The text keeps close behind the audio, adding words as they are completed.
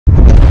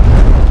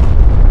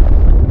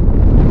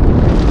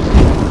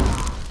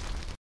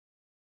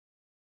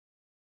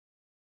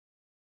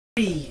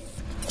3,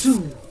 2,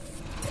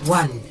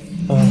 1.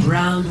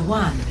 Round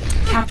 1.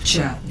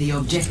 Capture the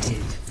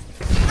objective.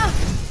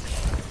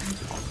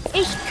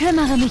 Ich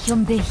kümmere mich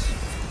dich.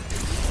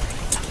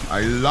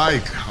 I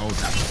like how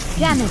that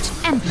Damage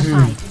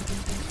amplified.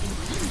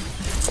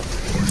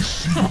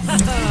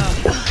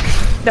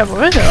 Där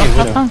var det då.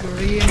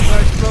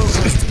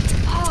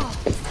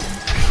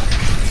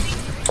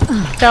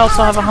 They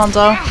also have a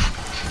Hanzo.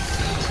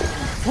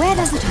 Where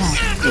does it hurt?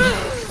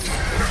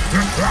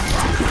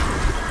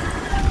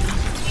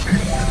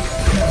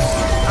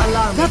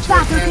 The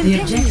battle The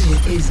continues.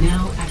 objective is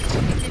now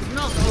active. It's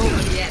not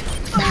over yet.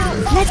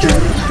 Let's go.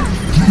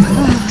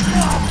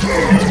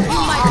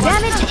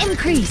 Damage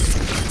increase.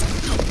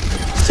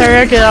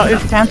 Sarah, get out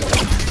if you can.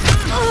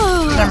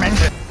 Never mind.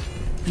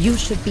 You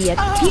should be at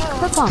peak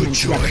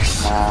performance level.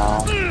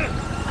 Wow.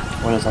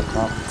 What is that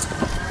called?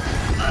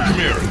 Come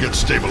here and get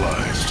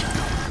stabilized.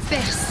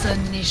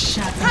 Personne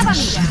n'échappe.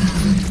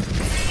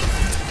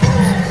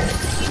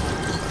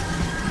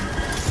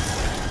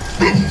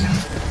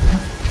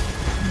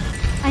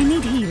 I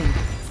need healing.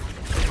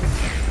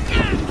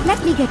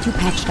 Let me get you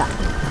patched up.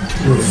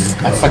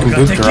 I fucking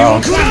booped her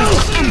out.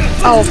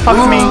 Oh,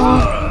 fuck me.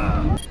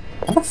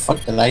 How the fuck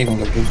did I even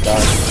get booped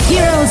out?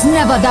 Heroes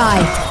never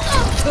die.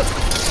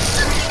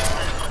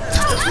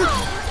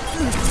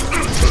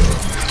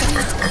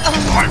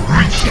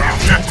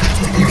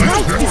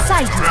 Right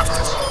beside you.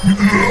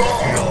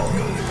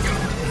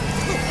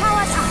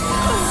 Powered up.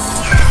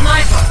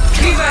 Sniper,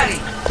 be ready.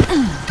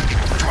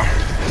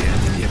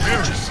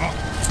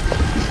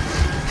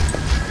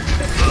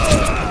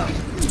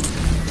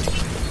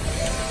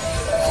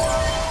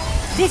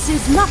 This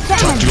is not the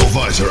end. Tactical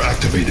visor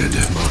activated.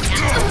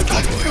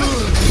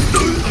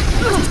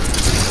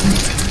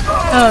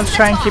 Oh,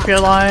 try and keep you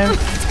alive.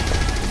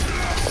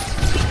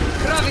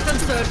 Graviton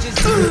surges.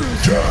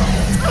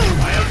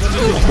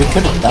 We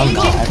could have done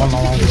that. I don't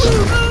know why we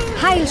didn't.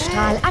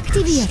 Heilstrahl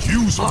aktiviert.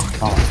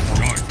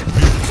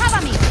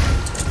 Cover me.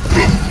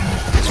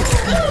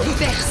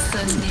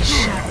 Personne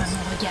n'échappe à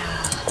mon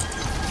regard.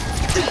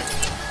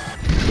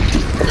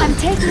 I'm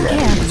taking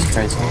care of you.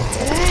 Crazy.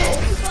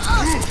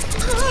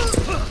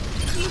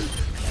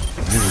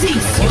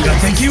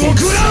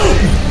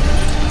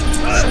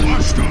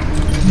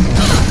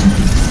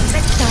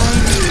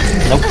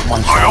 Nope,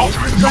 one shot.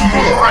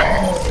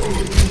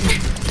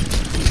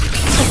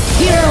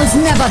 Heroes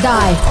never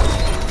die.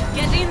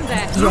 Get in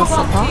there. Your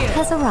support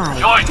has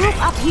arrived. Group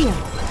up here.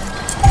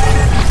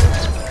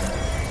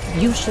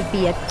 You should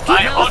be at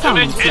peak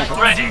performance level.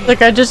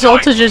 Like, I just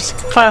ulted just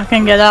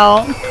fucking get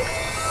out.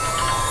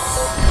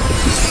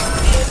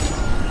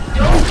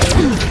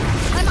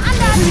 I'm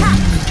under attack.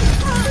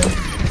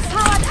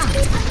 Powered up.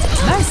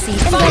 Mercy in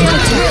the water.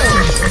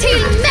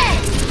 Team men.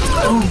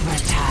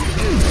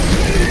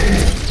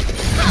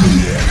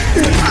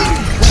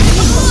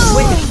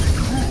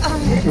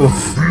 Oof.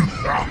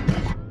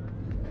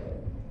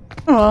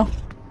 Oh well.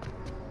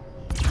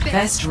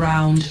 Best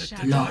round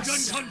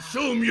lost.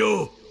 Consume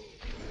you!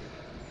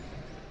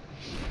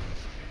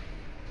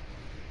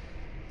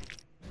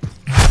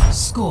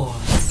 Score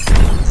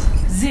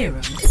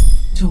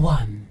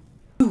 0-1.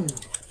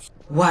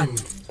 2-1.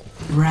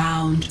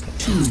 Round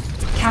 2.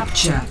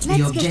 Capture the Let's get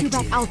you objective.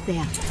 back out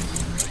there.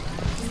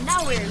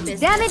 Now we're in business.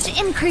 Damage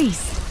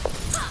increase.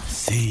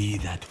 See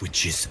that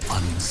which is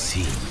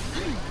unseen.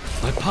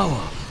 My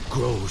power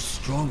grows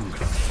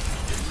stronger.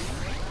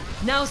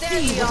 Now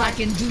see what I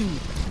can do.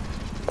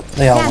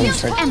 They all went Damage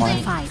straight to point.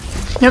 amplified.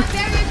 Yep.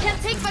 Barrier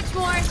can't take much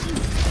more.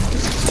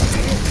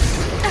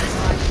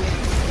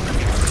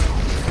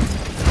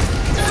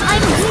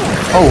 I'm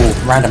here. Oh,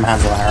 random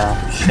hands of arrow.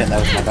 Shit, that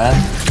was my bad.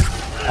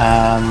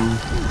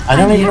 I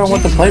don't even know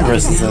what the play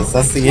versus is.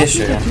 That's the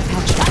issue.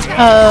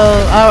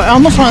 I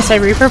almost want to say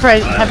Reaper, but I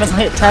haven't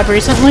hit tab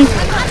recently.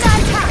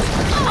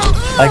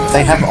 Like,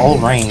 they have all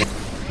range.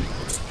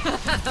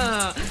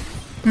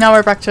 Now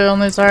we're back to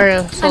only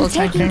Zarya solo I'm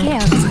taking tanking.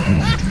 care of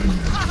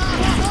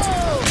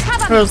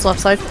you. Rose left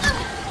side.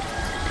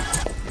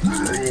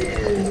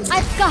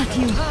 I've got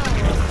you.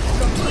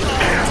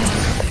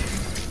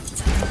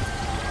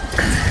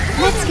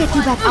 Let's get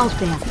you back out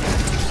there.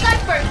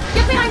 Sniper,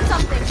 get behind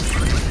something.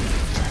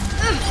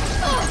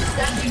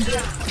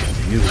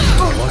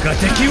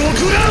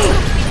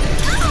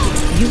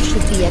 You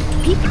should be at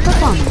peak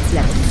performance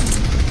level.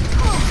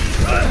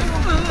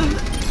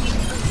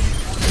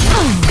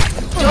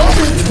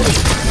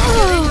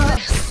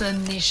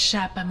 Personne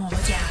n'échappe à mon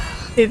regard.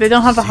 See, they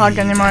don't have a hog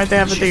anymore, they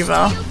have a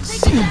Devo.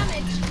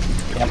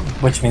 Yep,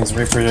 which means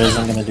Reaper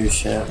isn't gonna do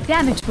shit.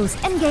 Damage boost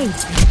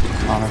engaged.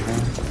 Honestly.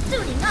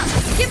 Suiting up.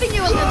 Giving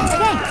you a little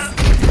thanks.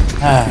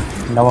 Ah,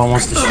 no one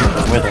wants to shoot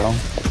the Widow.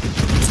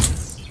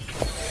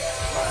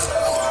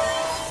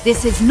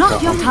 This is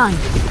not your time.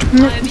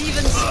 I'm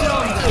even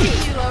stronger.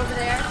 You over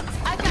there.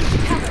 I've got you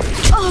covered.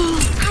 Oh,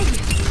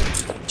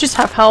 Just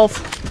have health.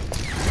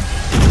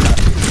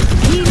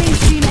 healing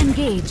stream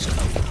engaged.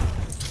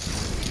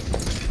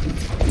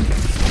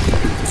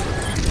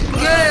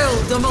 Gale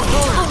de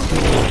Mahon.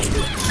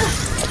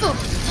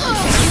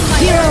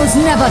 Heroes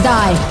never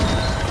die.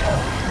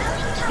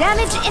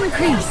 Damage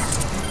increase.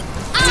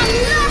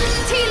 Allah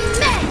till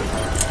men.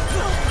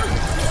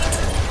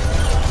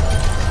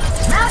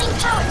 Mounting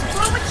power to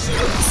forward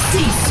shield.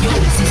 Cease your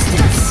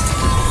resistance.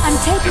 I'm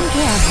taking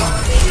care of him.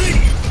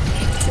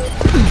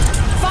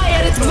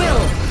 Fire at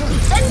will.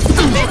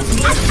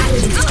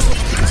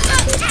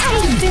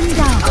 He's been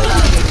down.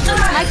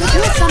 I could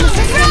use some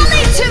assistance.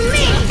 Rally to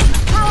me.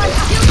 Power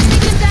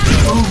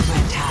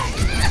Overtime.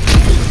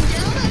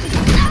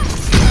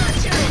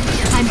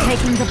 I'm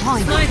taking the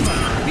point.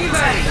 Be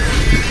ready.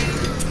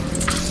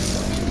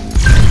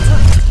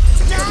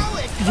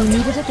 You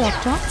needed a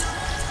doctor?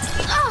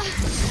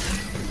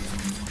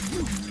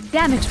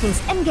 Damage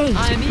boost engaged.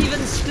 I'm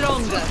even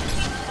stronger.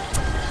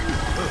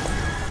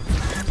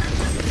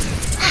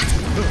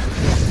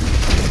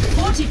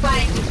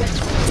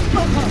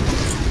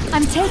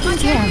 I'm taking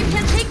care of you.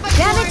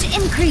 Damage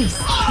increase.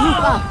 Group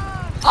up.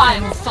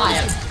 I'm on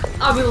fire.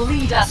 I will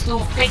lead us to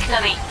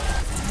victory.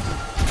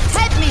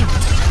 Help me.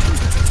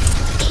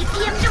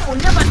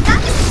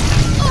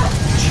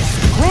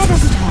 Where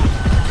does it hurt?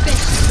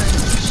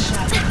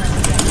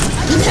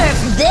 Nerf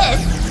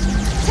this.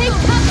 Take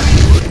cover.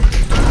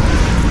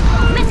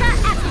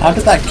 How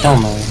did that kill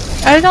me?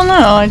 I don't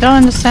know. I don't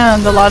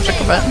understand the logic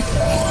of it.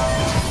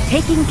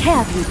 Taking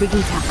care of you,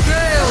 Brigitte.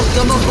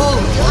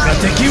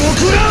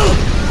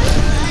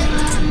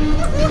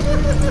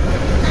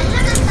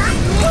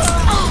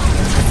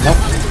 Nope.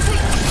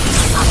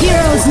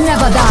 Heroes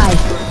never die.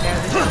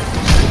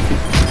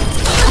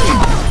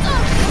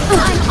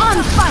 I'm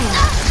on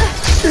fire.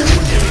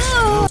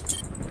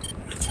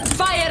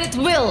 Fire at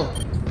will.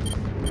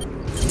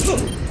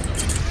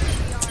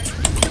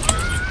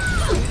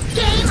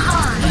 Game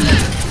on.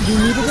 You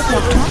needed a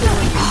doctor?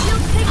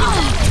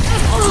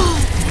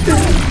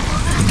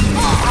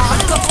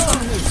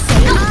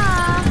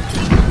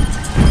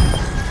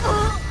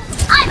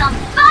 I'm on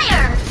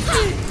fire.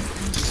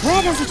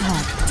 Where does it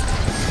hurt?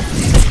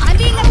 I'm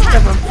being attacked.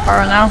 Give her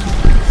power now.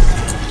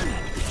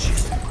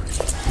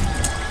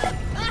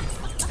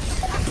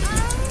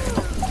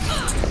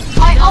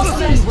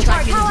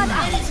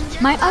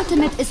 My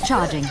ultimate is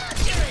charging.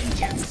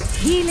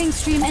 Healing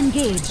stream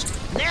engaged.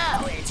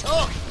 Now it's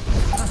on.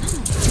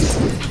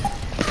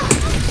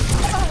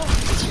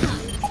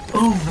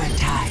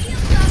 Overtime.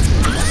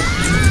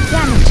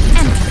 Damage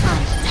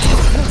amplified.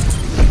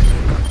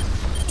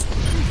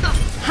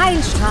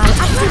 Heilstrahl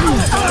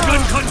aktiviert.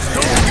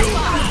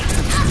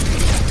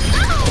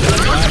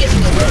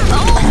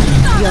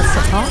 Your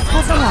support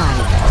has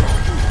arrived.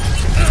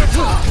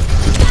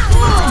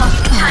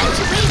 Time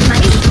to raise my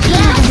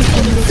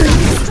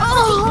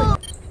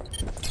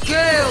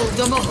Gale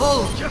the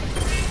Mahol.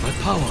 My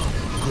power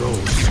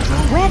grows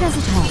strong. Where does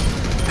it hurt?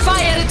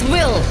 Fire at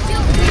will.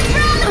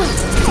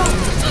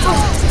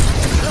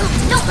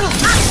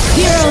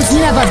 Heroes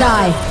never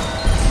die.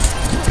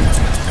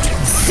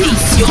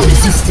 Cease your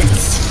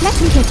resistance. Let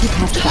me get you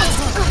patched up.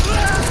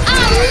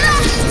 Allah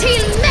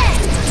till men.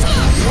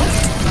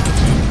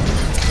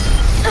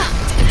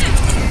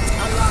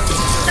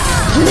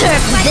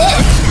 Nerf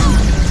this.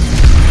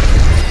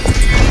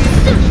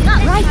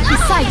 Right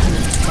beside me.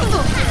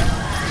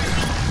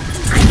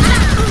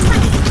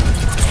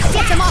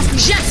 Get them off me.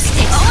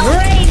 Justice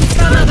reigns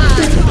from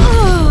above.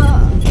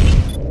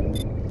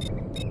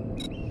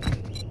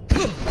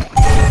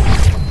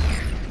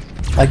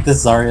 Like this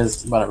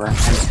Zarya's whatever. I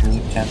just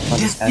can't play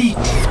this guy.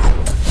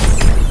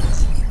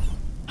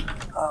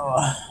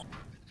 Oh.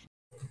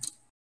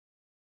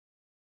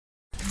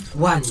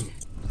 1.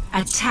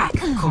 Attack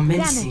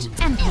commencing.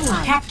 Damage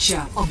amplified.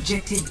 Capture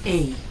objective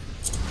A.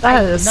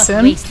 That is a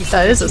sim.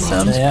 That is a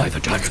sim. Yeah. I've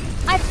attacked.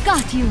 I've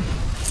got you.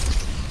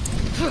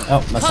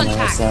 Oh, that's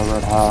another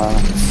Roadhog.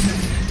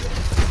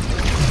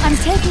 I'm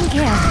taking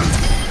care of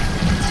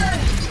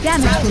you.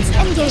 Damage boost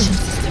engaged.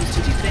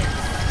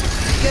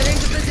 Get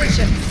into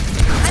position.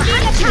 I'm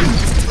being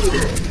attacked.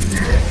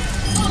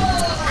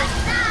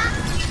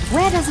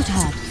 Where does it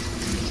hurt?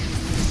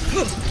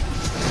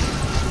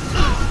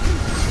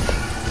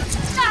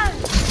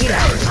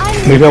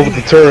 Leave out with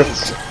the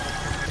turrets.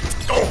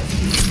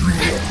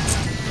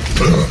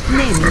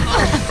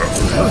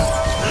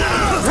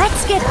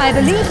 Let's get. I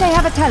believe they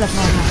have a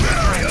teleporter.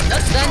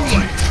 Not done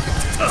yet.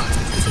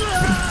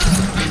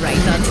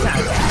 Right on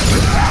time.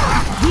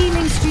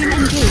 Healing stream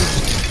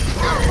engaged.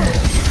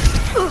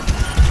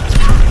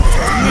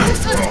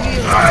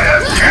 I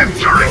am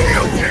capturing the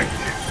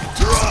objective.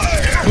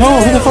 No,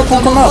 who the fuck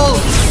will come up?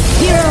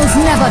 Heroes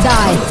never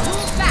die.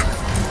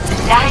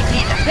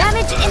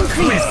 Damage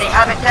increase. They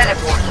have a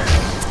teleporter.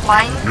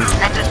 Find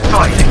and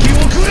destroy it.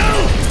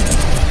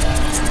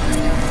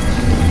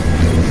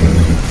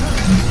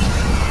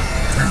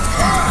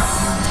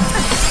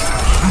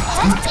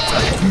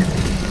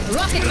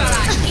 Rocket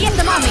barrage. Get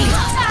them on me.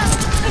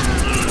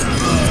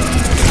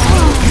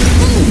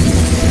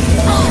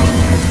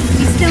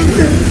 He's still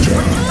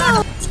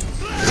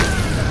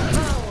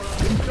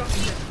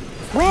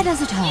Where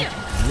does it hurt?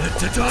 Let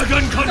the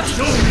dragon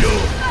consume you.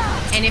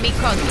 Enemy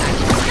contact.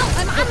 No,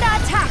 I'm under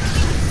attack.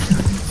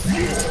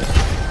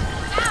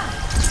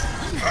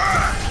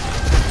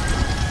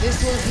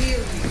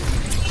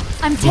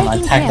 I'm I taking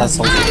attacked care that of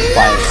soldier you.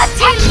 twice.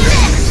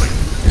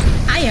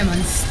 I am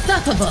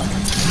unstoppable.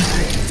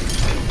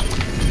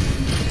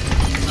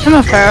 Come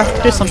on,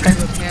 Pharaoh. Do something.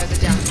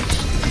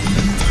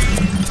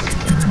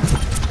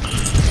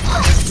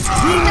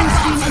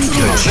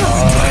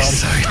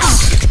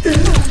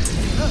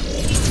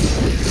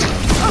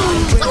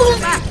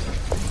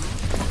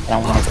 I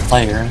don't want to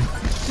play her.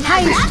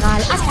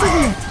 Heilstrahl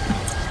aktiviert.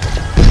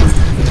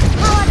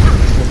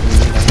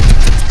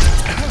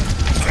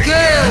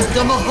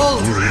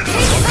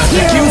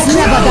 Heroes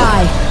never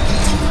die.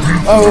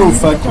 Oh,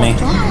 fuck me.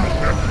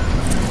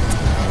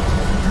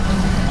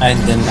 I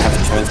didn't have a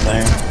choice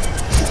there.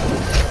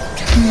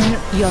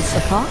 Your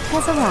support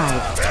has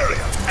arrived.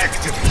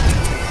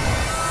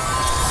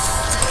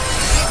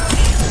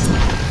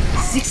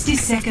 60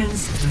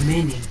 seconds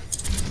remaining.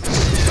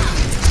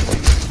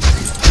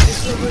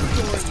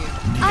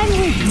 I'm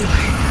with you.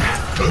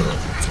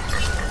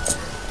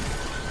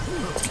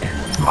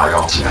 My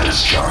ultimate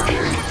is charging.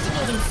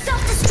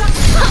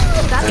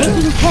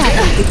 Taking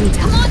care of the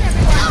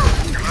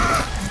Vita.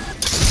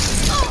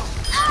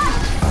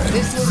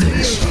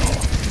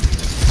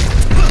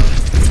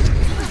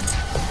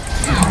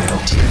 My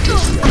ultimate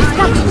is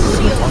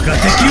ready.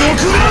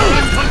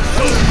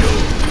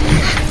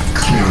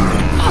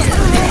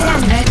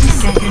 30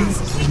 seconds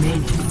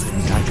remaining.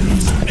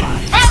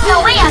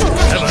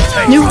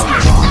 New.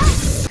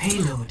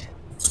 Payload.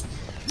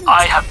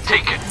 I have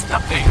taken the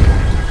bait.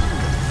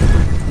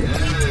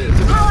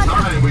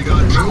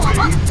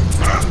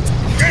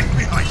 Get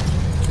behind.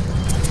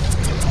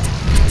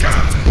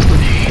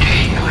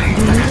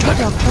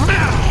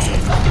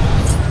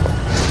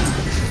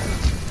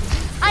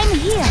 I'm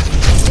here.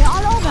 They're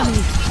all over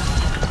me.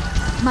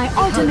 My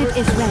ultimate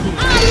is ready.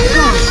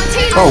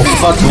 Oh,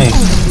 fuck me.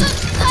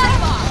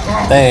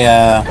 They,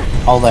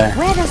 all there.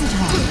 Where does it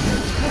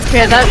hurt?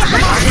 Yeah, that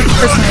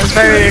person is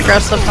very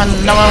aggressive and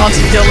no one wants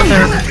to deal with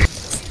her.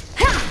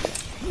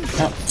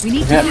 We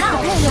need to Yeah. keep the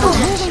payload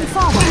moving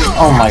forward.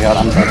 Oh my god,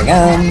 I'm dead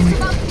again.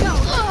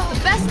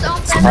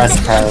 Surprise,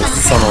 surprise,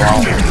 so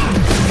long.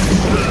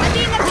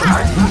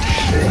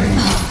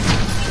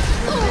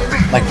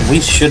 Like, we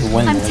should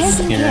win I'm this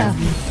taking care here. of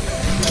you.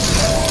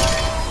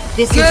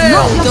 This is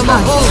not your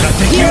time.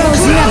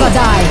 Heroes never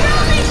die.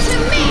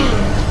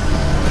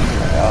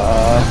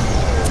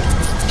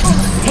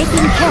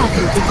 Taking care of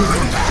you, Vita.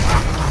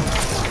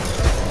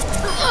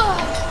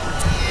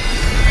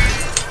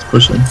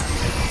 Pushing.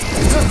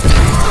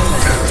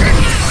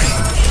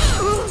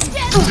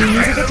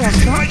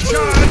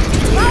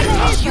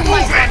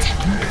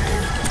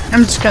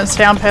 I'm just gonna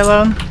stay on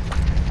payload.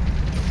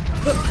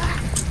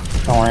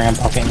 Don't worry, I'm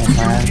poking your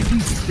friend.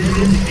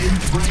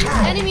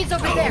 Enemies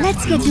over there.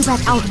 Let's get you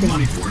back out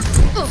there.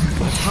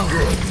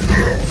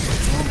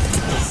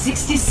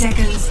 60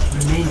 seconds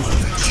remaining.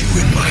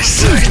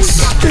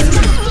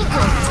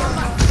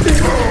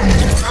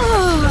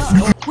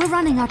 We're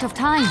running out of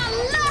time.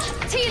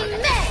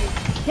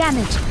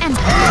 Damage and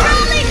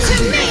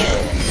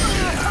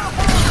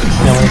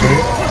No, we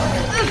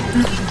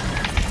do.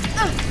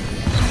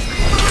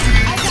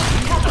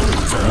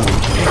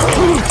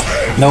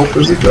 Nope.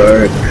 Where's the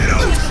guard?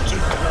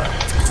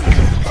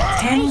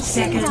 10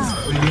 seconds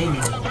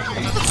remaining.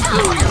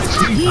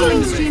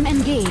 healing stream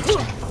engaged.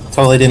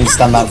 Totally didn't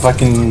stun that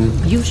fucking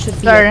You should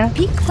be Sorry. at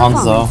peak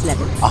Hanzo. performance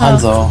level. A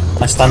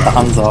Hanzo. I stunned the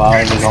Hanzo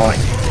out of his ult.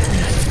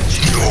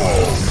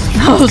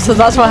 Oh, so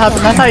that's what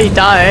happened. I thought he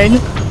died.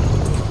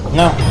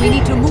 No. We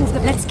need to move the.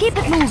 Let's keep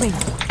it moving.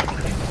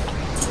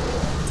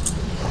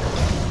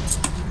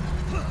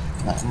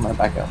 No, I'm gonna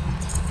back up.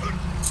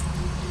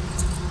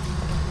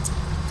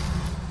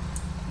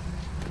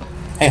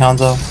 Hey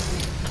Hanzo.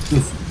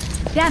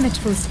 Oof.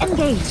 Damage boost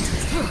engaged.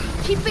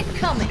 Keep it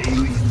coming.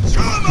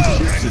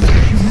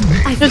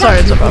 His art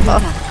is above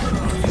us.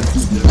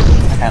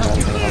 I can't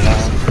really do it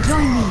alone.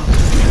 Join me.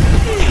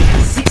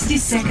 60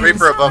 seconds.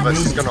 Reaper above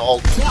us is gonna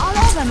ult. They're all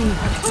over me.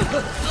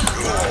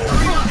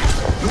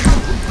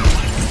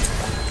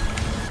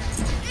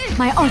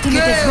 My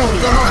ultimate is ready.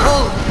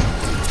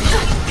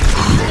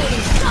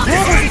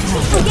 Where does it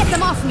hurt? Get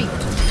them off me.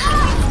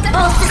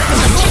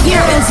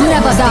 Heroes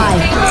never die.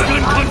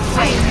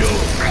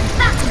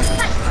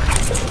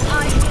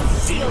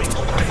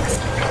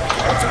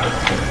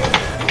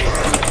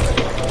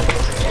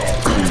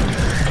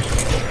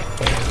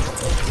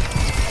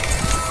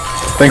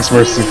 Thanks,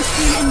 Mercy.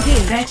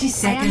 30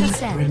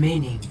 seconds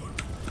remaining.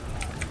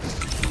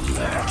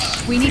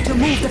 We need to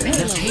move the The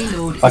payload.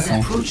 payload is Okay.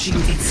 approaching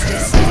its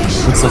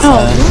destination. It's so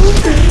sad.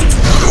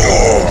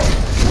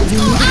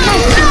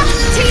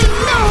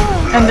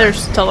 And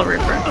there's still a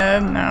Reaper.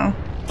 No.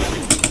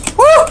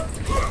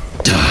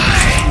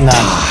 Nah.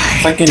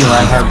 Fucking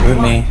Reinhardt boot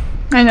me.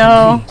 I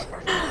know.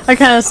 I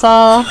kind of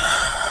saw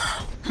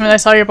when I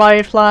saw your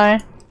body fly.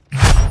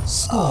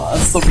 Oh,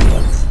 that's so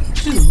good.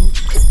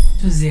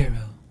 2-0.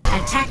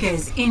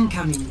 Attackers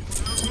incoming.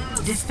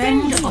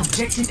 Defend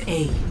objective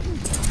A.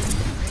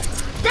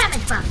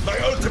 Damage buff. My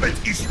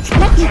ultimate is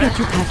Let me get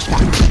you patched up.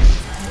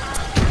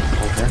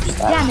 Oh, there's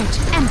that. Damage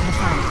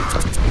amplified.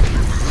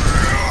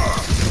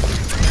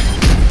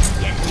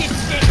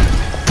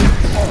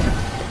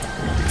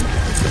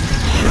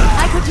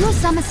 use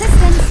some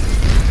assistance.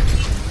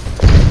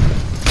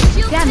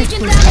 Damage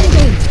boost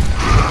engaged.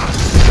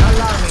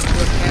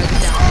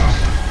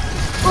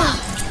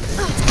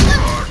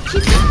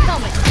 Keep it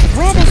coming.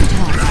 Where does it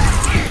hurt?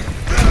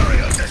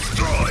 Barrier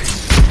destroyed.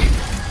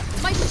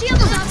 My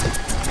shield is up.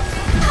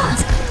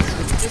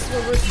 This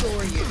will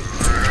restore you.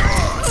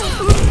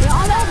 They're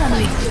all over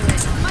me.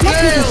 Let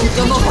me get you.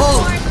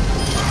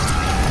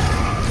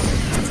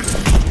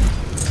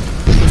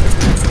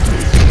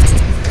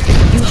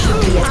 You should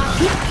be at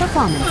peak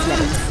performance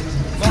levels.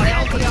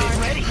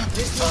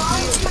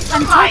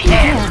 I'm taking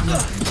care of you.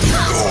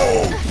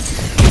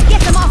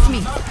 Get them off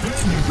me.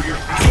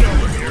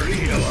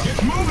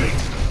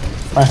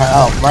 Run her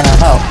out, run her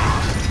out.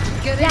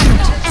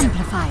 Damage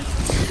amplified.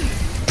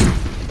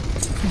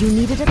 You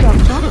needed a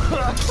doctor?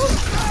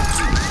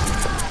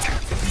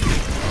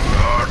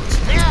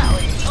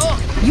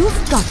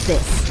 You've got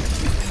this.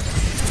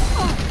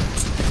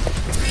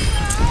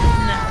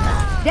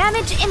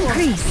 Damage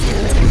increased.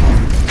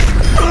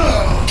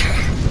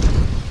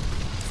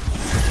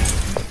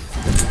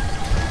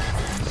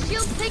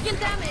 Shield taking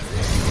damage.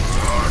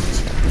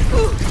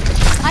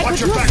 I could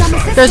use some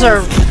assistance. There's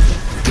a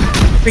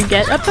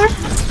Brigette up there?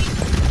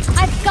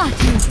 I've got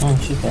you. Oh,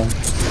 she's dead.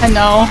 I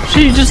know.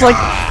 She just like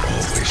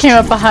came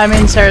up behind me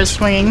and started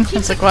swinging.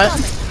 It's like, what?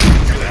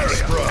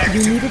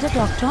 You needed a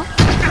doctor?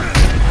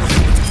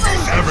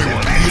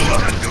 Everyone heal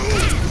up.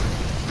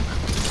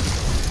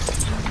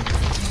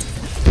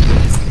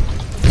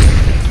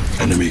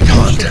 Enemy Be at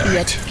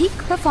contact. peak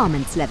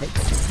performance levels.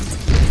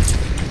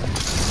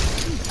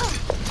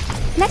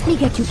 Let me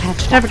get you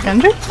patched Do I up. have a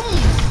country?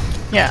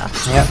 Yeah.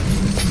 Yep.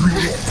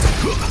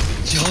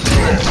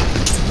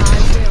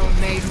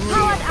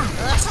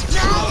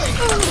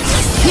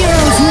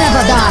 Heroes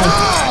never die.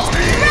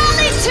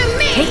 Rally to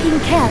me. Taking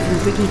care of you,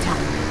 Brigitte.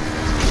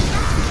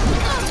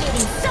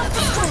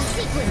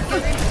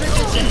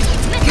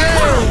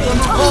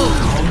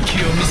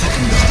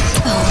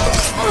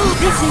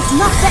 This is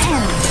not the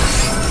end.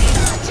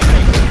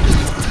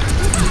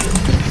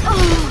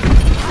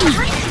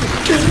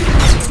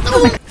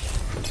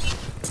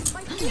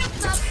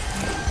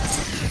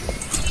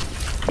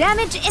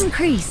 Damage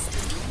increased.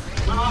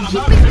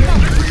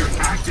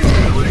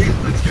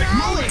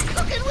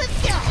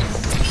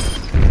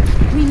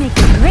 We make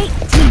a great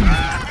team.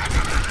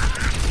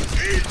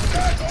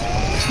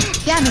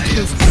 Damage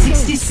boost.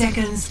 60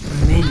 seconds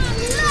remaining.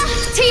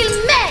 Till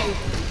May.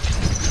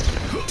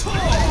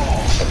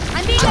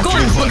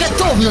 Огонь по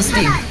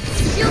готовности!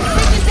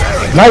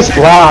 Nice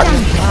block.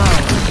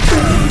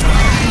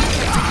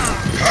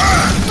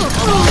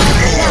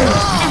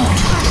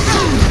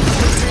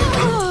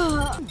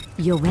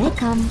 You're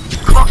welcome.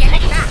 Okay,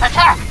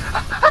 attack!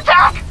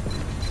 Attack!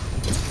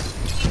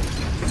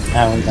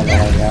 Now we're gonna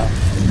let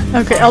go.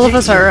 Okay, all of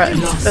us are at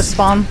the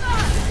spawn.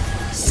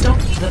 Stop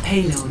the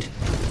payload.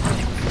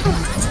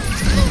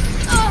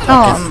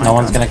 Guess no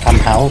one's gonna come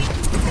help.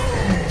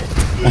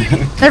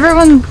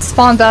 Everyone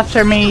spawned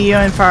after me, you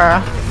and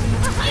Farah.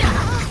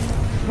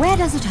 Where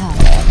does it hurt?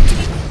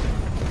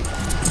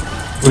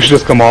 We should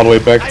just come all the way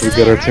back to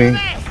get our team.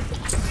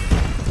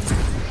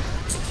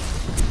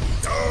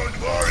 Don't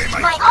worry,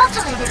 My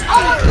ultimate is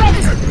almost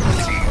ready!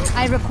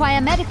 I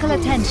require medical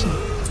attention.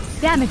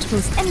 Damage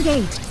boost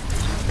engaged.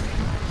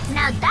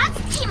 Now that's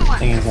teamwork!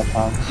 Thing is up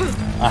on.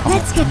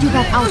 Let's get you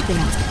back out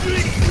there.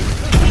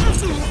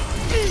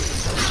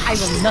 I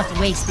will not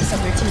waste this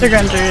opportunity. They're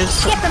going to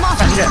just Get them off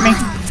trying to get me.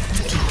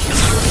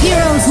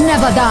 Heroes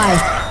never die.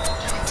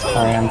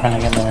 Sorry, I'm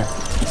trying to get there.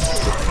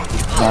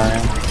 Sorry.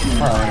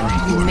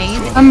 Sorry. You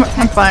made it. I'm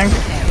fine.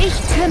 Ich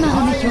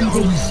kümmere mich um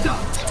dich.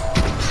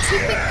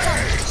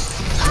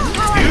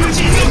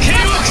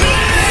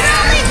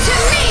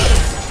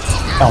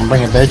 Don't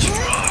bring it, bitch.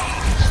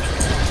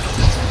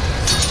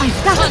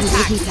 I've got you,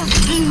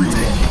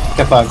 Brigitte.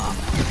 Get bugged.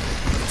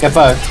 Get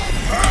bugged.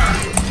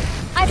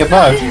 I've Get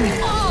got bugged. you.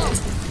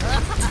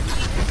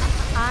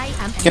 I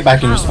am Get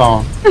back in your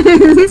spawn.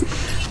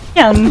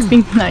 Yeah, I'm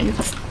being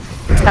nice.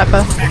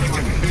 Kappa.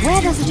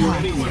 Where does it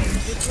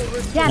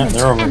hurt? Damage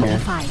they're over here.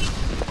 amplified.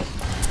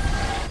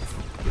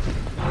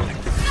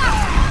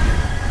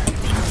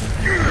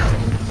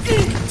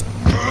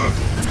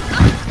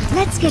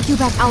 Let's get you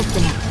back out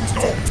there.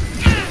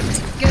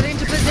 Get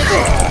into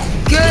position.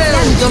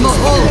 Get them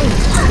all.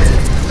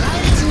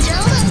 Ladies and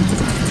gentlemen,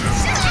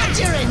 start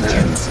your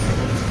engines!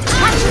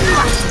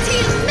 Watch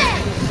Team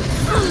Men!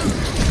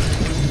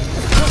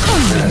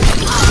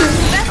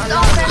 Best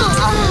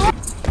offense!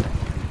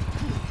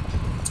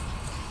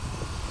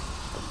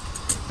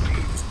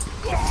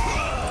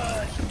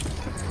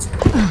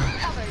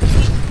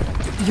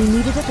 You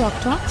needed a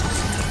doctor?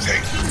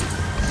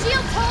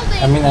 Shield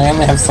holding! I mean, I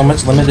only have so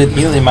much limited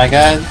healing, my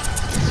god.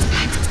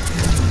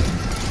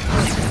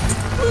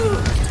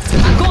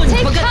 Огонь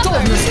по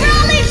готовности!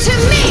 Rally to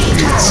me!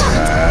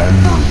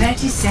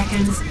 30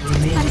 seconds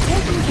remaining. I'm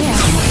taking care.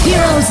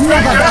 Heroes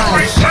never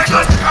die.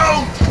 Second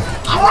count!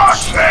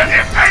 Crush their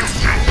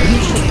defenses!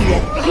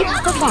 Peak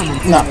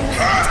performance. No,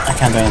 I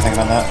can't do anything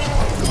about that.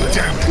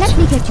 Let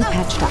me get you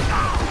patched up.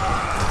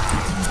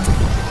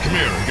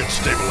 here and get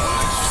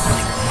stabilized.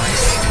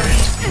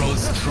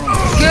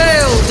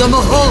 Gale the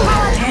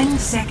Mahal! 10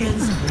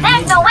 seconds There's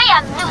remaining. no way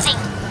I'm losing.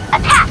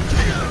 Attack!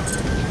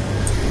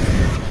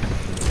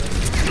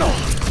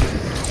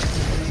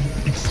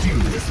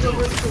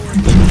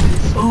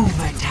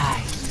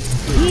 Overtime.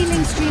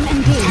 Healing stream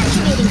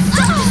engaged.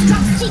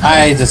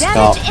 I just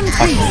got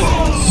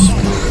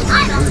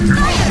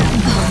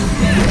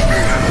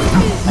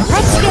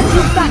Let's get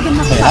you back in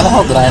the Wait, how the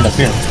hell did I end up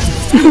here?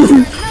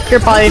 You're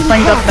probably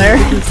flanked up there.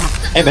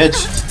 Hey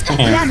bitch, come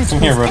here.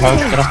 Come here, Roadhog,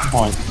 get off the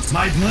point.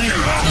 My blade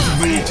is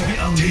ready to be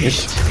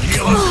unleashed.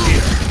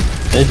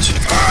 Bitch.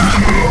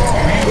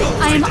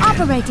 I am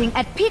operating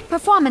at peak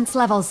performance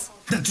levels.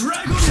 The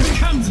dragon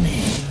becomes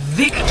me.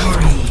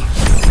 Victory.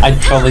 I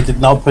totally did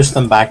not push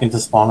them back into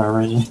spawner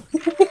originally.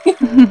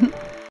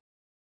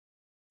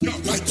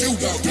 Like you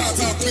go, guys,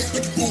 I think we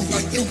can move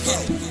like you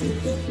go.